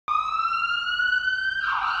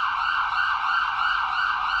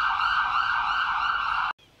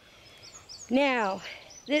Now,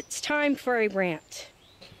 it's time for a rant.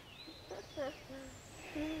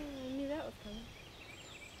 I knew that was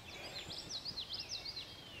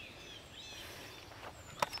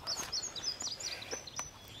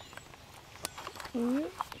coming.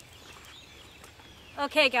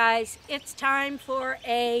 Okay guys, it's time for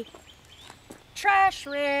a trash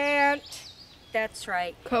rant. That's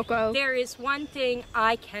right. Coco. There is one thing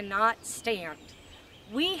I cannot stand.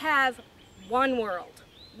 We have one world.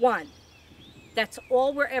 One. That's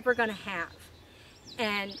all we're ever going to have.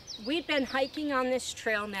 And we've been hiking on this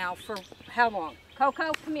trail now for how long?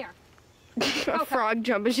 Coco, come here. A frog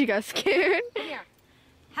jumped and she got scared. Come here.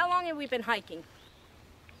 How long have we been hiking?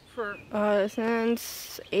 For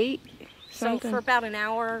since 8 something. So for about an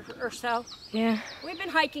hour or so? Yeah. We've been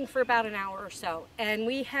hiking for about an hour or so, and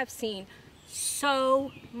we have seen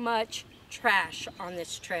so much trash on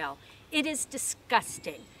this trail. It is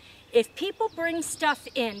disgusting. If people bring stuff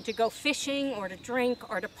in to go fishing or to drink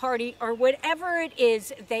or to party or whatever it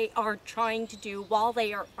is they are trying to do while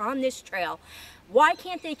they are on this trail, why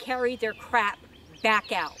can't they carry their crap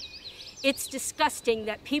back out? It's disgusting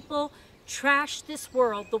that people trash this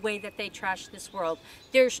world the way that they trash this world.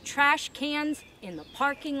 There's trash cans in the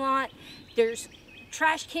parking lot. There's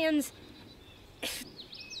trash cans,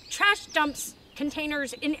 trash dumps,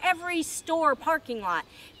 containers in every store parking lot.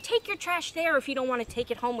 Take your trash there if you don't want to take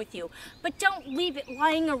it home with you. But don't leave it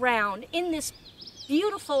lying around in this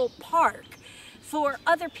beautiful park for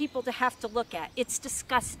other people to have to look at. It's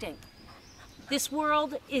disgusting. This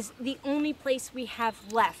world is the only place we have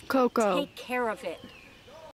left. Coco. Take care of it.